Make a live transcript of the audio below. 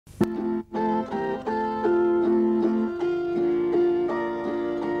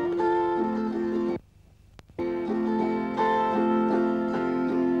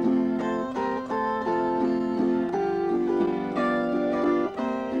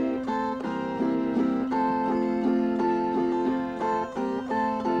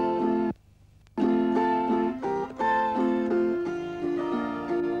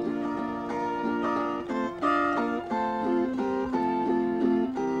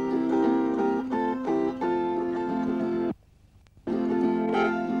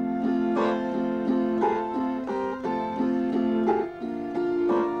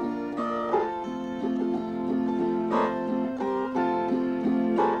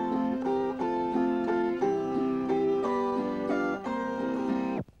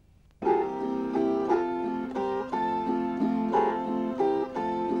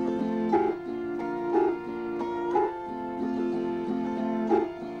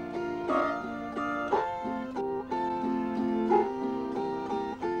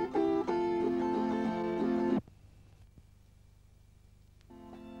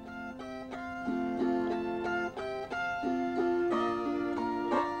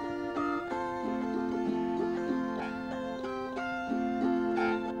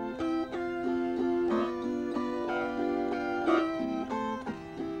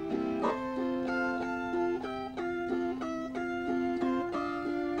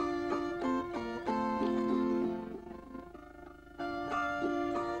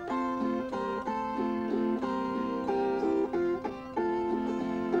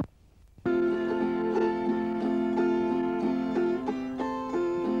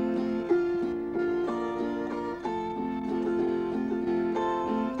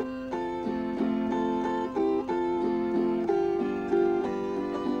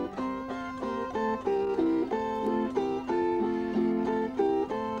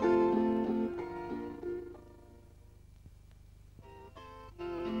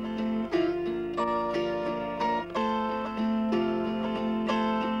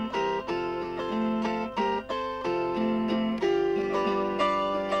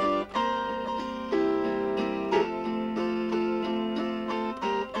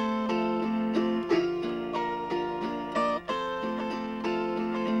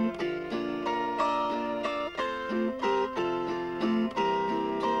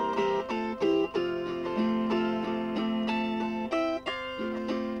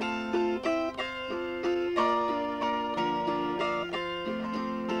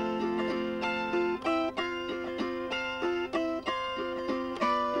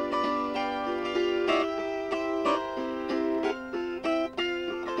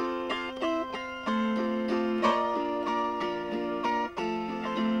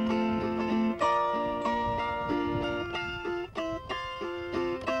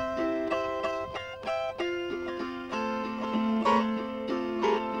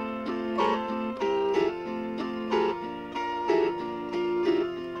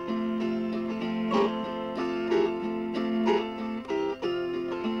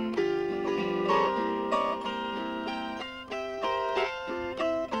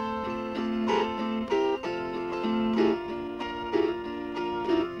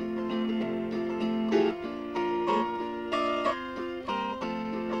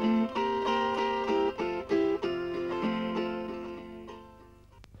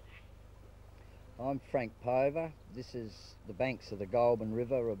Frank Povah. This is the banks of the Goulburn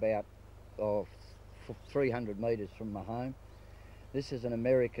River, about 300 metres from my home. This is an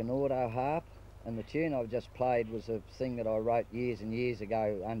American auto harp, and the tune I've just played was a thing that I wrote years and years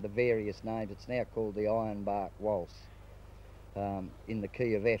ago under various names. It's now called the Ironbark Waltz, in the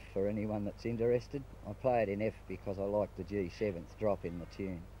key of F for anyone that's interested. I play it in F because I like the G7th drop in the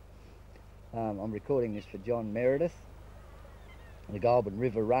tune. I'm recording this for John Meredith. The Goulburn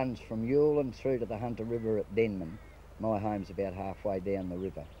River runs from Wollar through to the Hunter River at Denman. My home's about halfway down the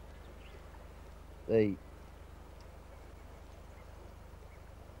river.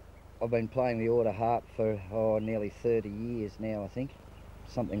 I've been playing the auto harp for nearly 30 years now, I think.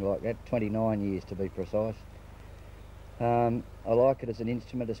 Something like that, 29 years to be precise. I like it as an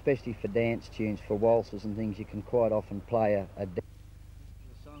instrument, especially for dance tunes, for waltzes and things. You can quite often play a dance.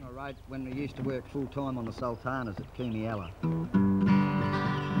 This is a song I wrote when we used to work full-time on the Sultanas at Kuniella.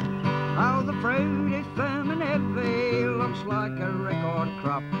 Oh, the fruit is firm and heavy, looks like a record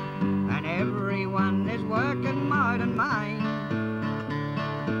crop, and everyone is working might and main.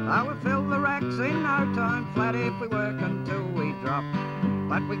 I will fill the racks in no time flat if we work until we drop,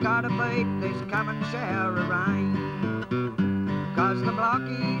 but we gotta beat this coming shower of rain. 'Cause the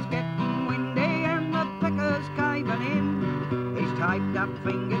blocky's getting windy and the picker's caving in, his taped up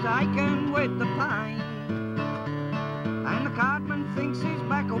fingers aching with the pain. And the cartman thinks his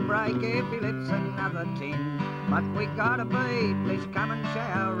back'll break if he lifts another tin, but we gotta beat this coming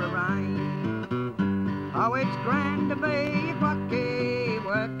shower of rain. Oh, it's grand to be a blocky,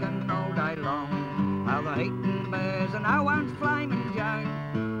 working all day long. Oh, the heating bears and no one's flaming Joe.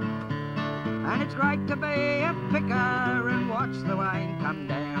 And it's great to be a picker and watch the rain come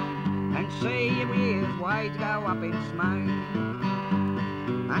down, and see your year's wage go up in smoke.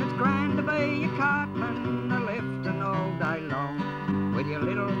 And it's grand to be a cartman, a lifting all day long, with your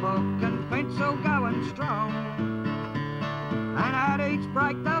little book and pencil going strong. And at each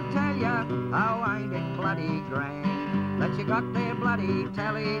break they'll tell you, oh, ain't it bloody grand, that you got their bloody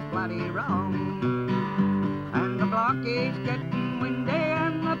tallies bloody wrong. And the blocky's getting windy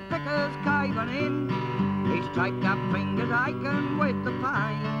and the picker's caving in, his taped up fingers aching with the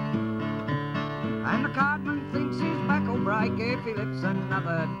pain. And the cartman thinks his back'll break if he lifts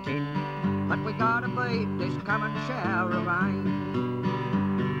another tin, but we gotta beat this coming shower of rain.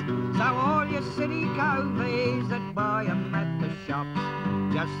 So all you city covies that buy 'em at the shops,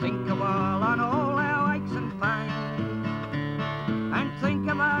 just think a while on all our aches and pains, and think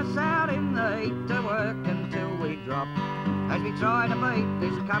of us out in the heat to work until we drop, as we try to beat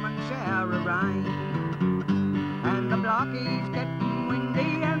this coming shower of rain. And the blocky's getting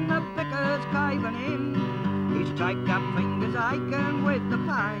windy and the picker's caving in, his taped up fingers aching with the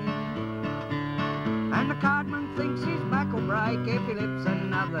pain. And the cartman thinks his back'll break if he lifts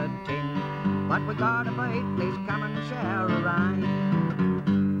another tin, but we gotta beat this coming shower of rain.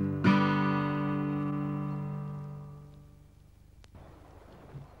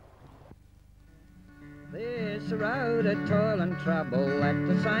 This road of toil and trouble that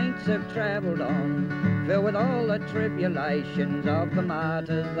the saints have travelled on, filled with all the tribulations of the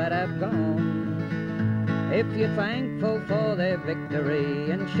martyrs that have gone. If you're thankful for their victory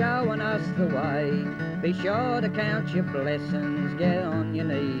and showing us the way, be sure to count your blessings, get on your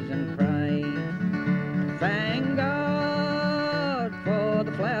knees and pray. Thank God for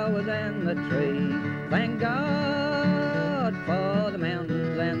the flowers and the trees, thank God for the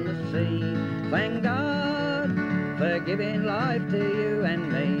mountains and the sea, thank God for giving life to you and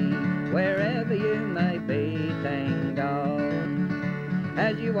me, wherever you may be, thank God.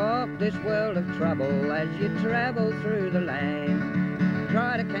 As you walk this world of trouble, as you travel through the land,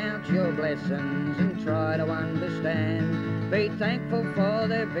 try to count your blessings and try to understand. Be thankful for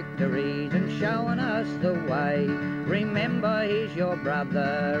their victories and showing us the way. Remember he's your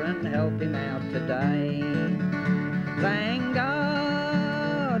brother and help him out today. Thank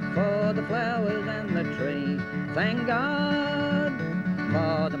God for the flowers and the trees, thank God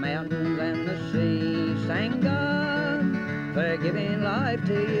for the mountains and the seas, thank God for giving life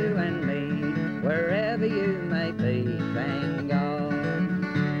to you and me, wherever you may be, thank God.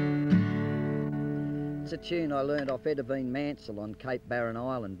 It's a tune I learned off Edwin Mansell on Cape Barren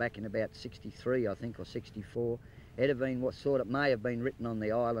Island back in about 63, I think, or 64. Edwin thought it may have been written on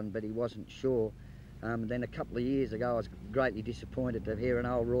the island, but he wasn't sure. Then a couple of years ago I was greatly disappointed to hear an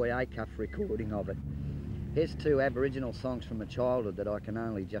old Roy Acuff recording of it. Here's two Aboriginal songs from my childhood that I can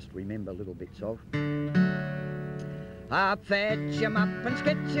only just remember little bits of. I'll fetch 'em up and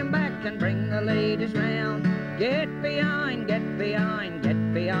sketch 'em back and bring the ladies round. Get behind, get behind,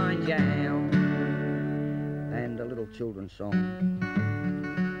 get behind yow. And a little children's song.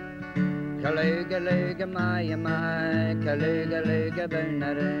 Kaluga maya mai, kaluga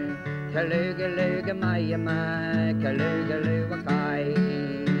bunare, kaluga maya mai, kaluga wakai.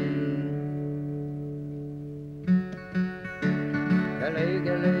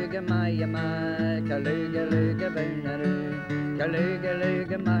 Kaluga maya mai, kaluga bunare,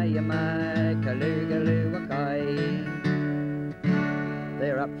 kaluga maya mai, kaluga wakai.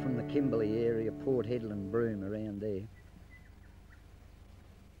 They're up from the Kimberley area, Port Hedland, Broome, around there.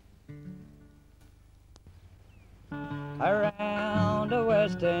 Around a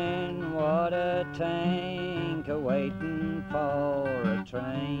western water tank, a-waiting for a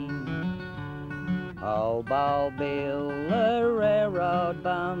train. Old Bald Bill, the railroad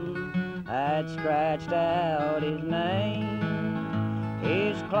bum, had scratched out his name.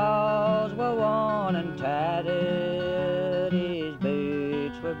 His clothes were worn and tattered, his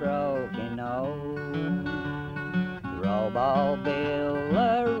boots were broken old. Old Bald Bill,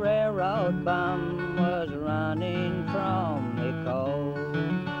 the railroad bum, was running from the cold,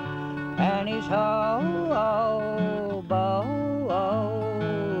 and his whole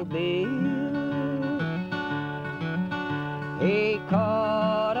Bill, he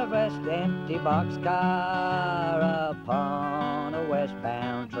caught a rest empty boxcar upon a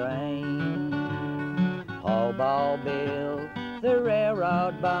westbound train. Old Bald Bill, the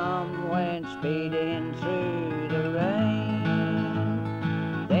railroad bum, went speeding through the rain.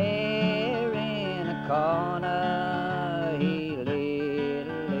 There in a corner he lit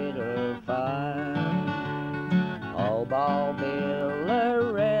a little fire. Old Bald Bill, the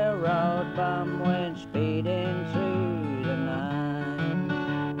railroad bum, went speeding through the night.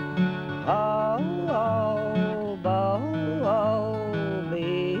 Oh,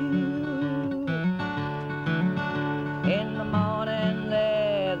 Bill. In the morning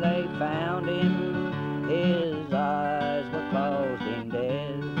there they found him, his eyes were closed in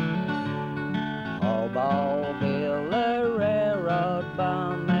death. Old Bald Bill, the railroad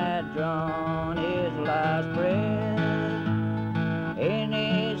bum, had drawn his last breath. In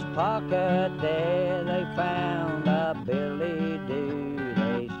his pocket there they found a billy-do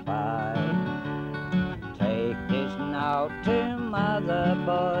they spied. Take this note to mother,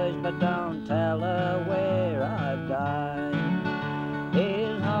 boys, but don't tell her where I've died.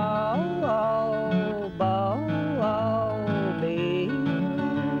 His whole Bill,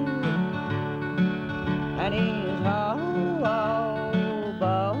 and his whole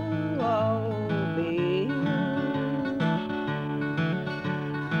Bill.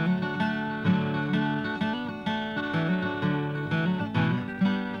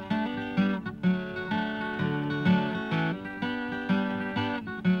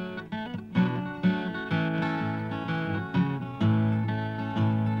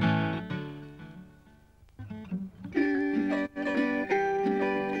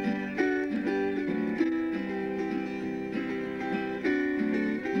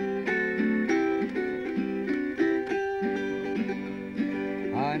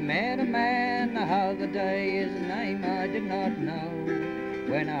 I met a man the other day, his name I did not know.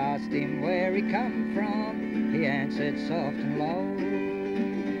 When I asked him where he come from, he answered soft and low.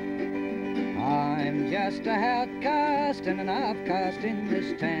 I'm just a outcast and an outcast in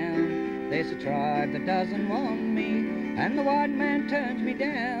this town. There's a tribe that doesn't want me, and the white man turns me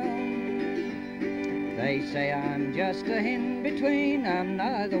down. They say I'm just a in-between, I'm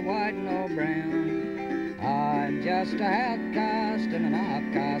neither white nor brown. I'm just a outcast and an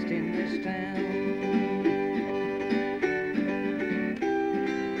outcast in this town.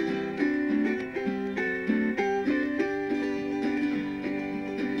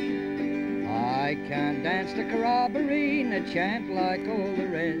 I can't dance the corroboree nor chant like all the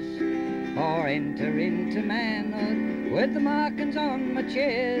rest, or enter into manhood with the markings on my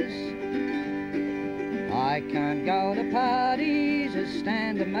chest. I can't go to parties or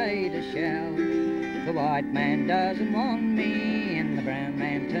stand amid a shout. The white man doesn't want me, and the brown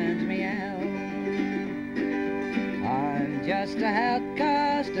man turns me out. I'm just a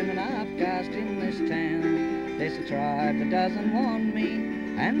outcast and an outcast in this town. There's a tribe that doesn't want me,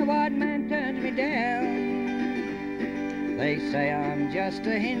 and the white man turns me down. They say I'm just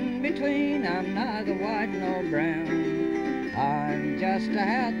a in-between, I'm neither white nor brown. I'm just a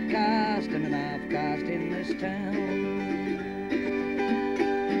outcast and an outcast in this town.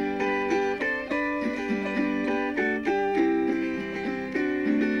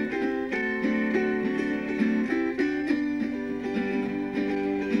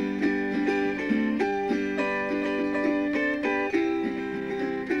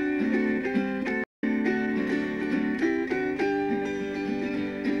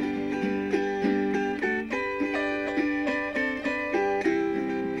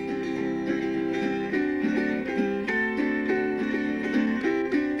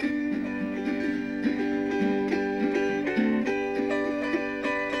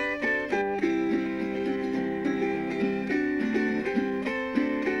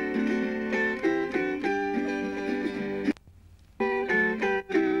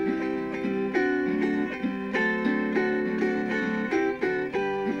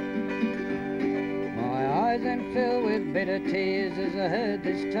 filled with bitter tears as I heard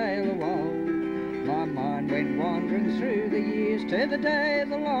this tale of woe. My mind went wandering through the years to the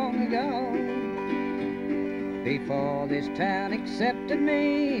days of long ago. Before this town accepted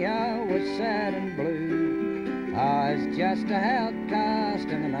me, I was sad and blue. I was just a outcast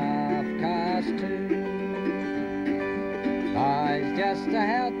and an half-caste too. I was just a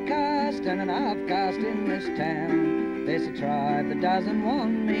outcast and an half-caste in this town. There's a tribe that doesn't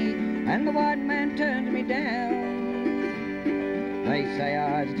want me, and the white man turns me down. They say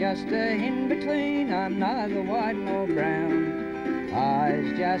I was just a in-between, I'm neither white nor brown. I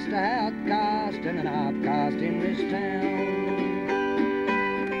was just a outcast and an half-caste in this town.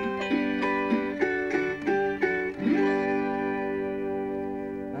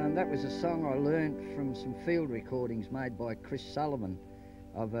 That was a song I learnt from some field recordings made by Chris Sullivan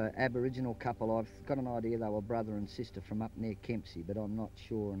of an Aboriginal couple. I've got an idea they were brother and sister from up near Kempsey, but I'm not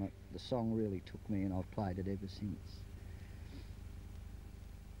sure, and the song really took me and I've played it ever since.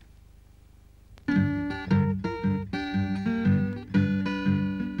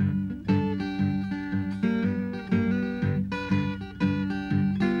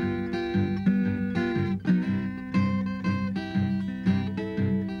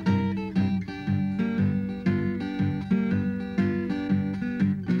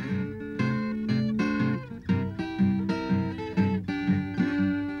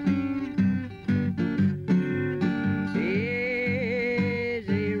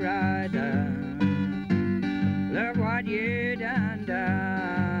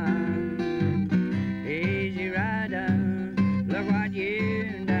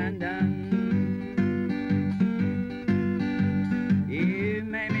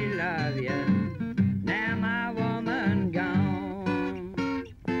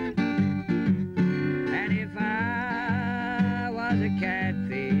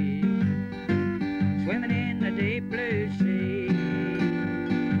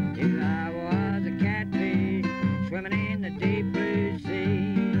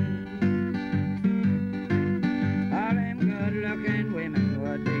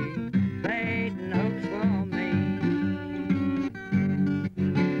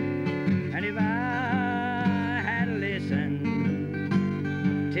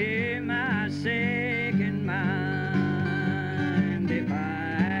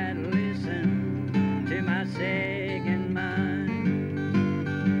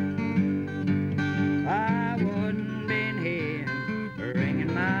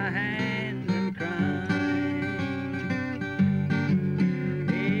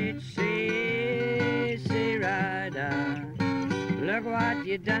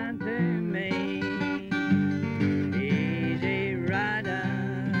 You done to me, easy rider,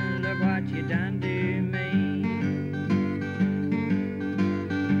 look what you done to me.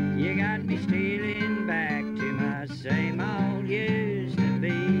 You got me stealing back to my same old used to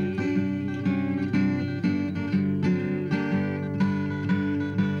be.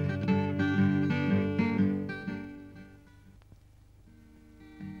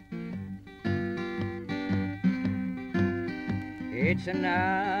 It's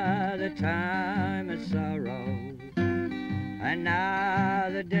another time of sorrow,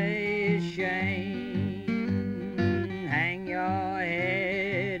 another day's shame. Hang your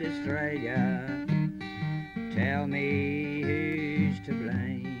head Australia, tell me who's to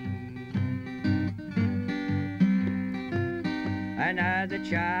blame. Another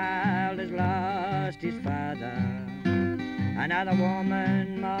child has lost his father, another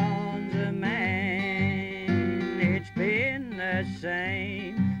woman mourns a man. It's been the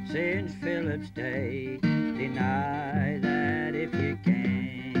same since Philip's day. Deny that if you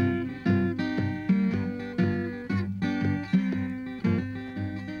can.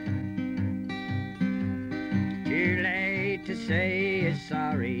 Too late to say you're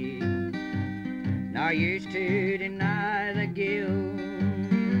sorry, no use to deny the guilt.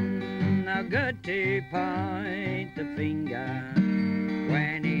 No good to point the finger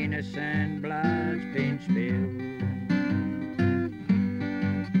when innocent blood's been spilled.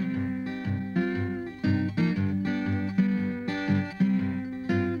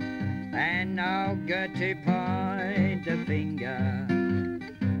 No good to point the finger,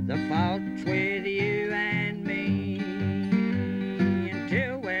 the fault's with you and me.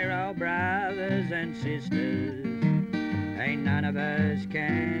 Until we're all brothers and sisters, ain't none of us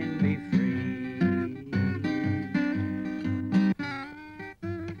can be free.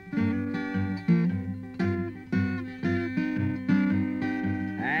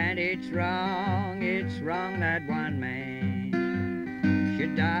 And it's wrong that one man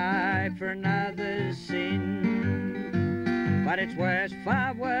should die for another's sin, but it's worse,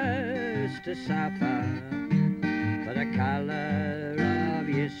 far worse to suffer the colour of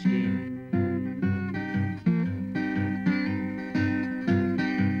your skin.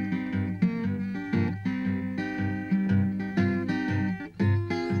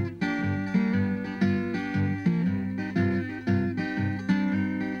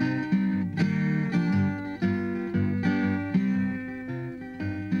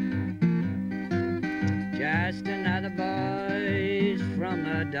 Just another voice from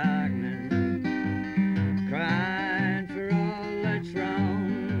the darkness, crying for all that's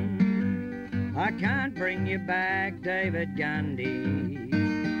wrong. I can't bring you back, David Gundy,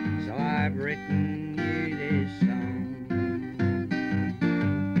 so I've written you this song.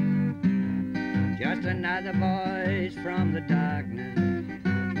 Just another voice from the darkness,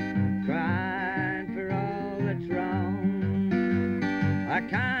 crying for all that's wrong. I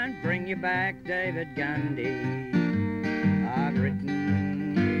can't bring you back, David Gundy, I've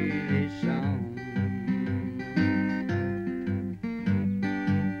written you this song.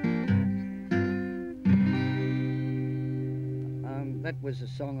 That was a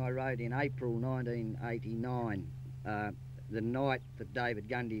song I wrote in April 1989. The night that David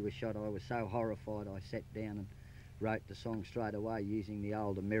Gundy was shot, I was so horrified I sat down and wrote the song straight away using the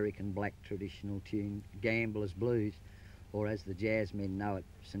old American black traditional tune, Gambler's Blues, or as the jazzmen know it,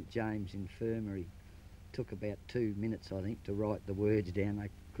 St James Infirmary. Took about 2 minutes, I think, to write the words down. They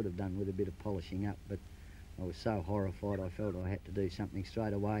could have done with a bit of polishing up, but I was so horrified I felt I had to do something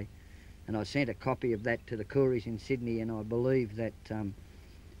straight away. And I sent a copy of that to the Kooris in Sydney, and I believe that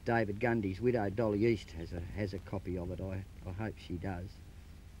David Gundy's widow, Dolly East, has a copy of it. I hope she does.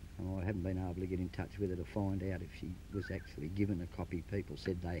 And I haven't been able to get in touch with her to find out if she was actually given a copy. People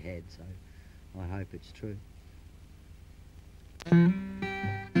said they had, so I hope it's true.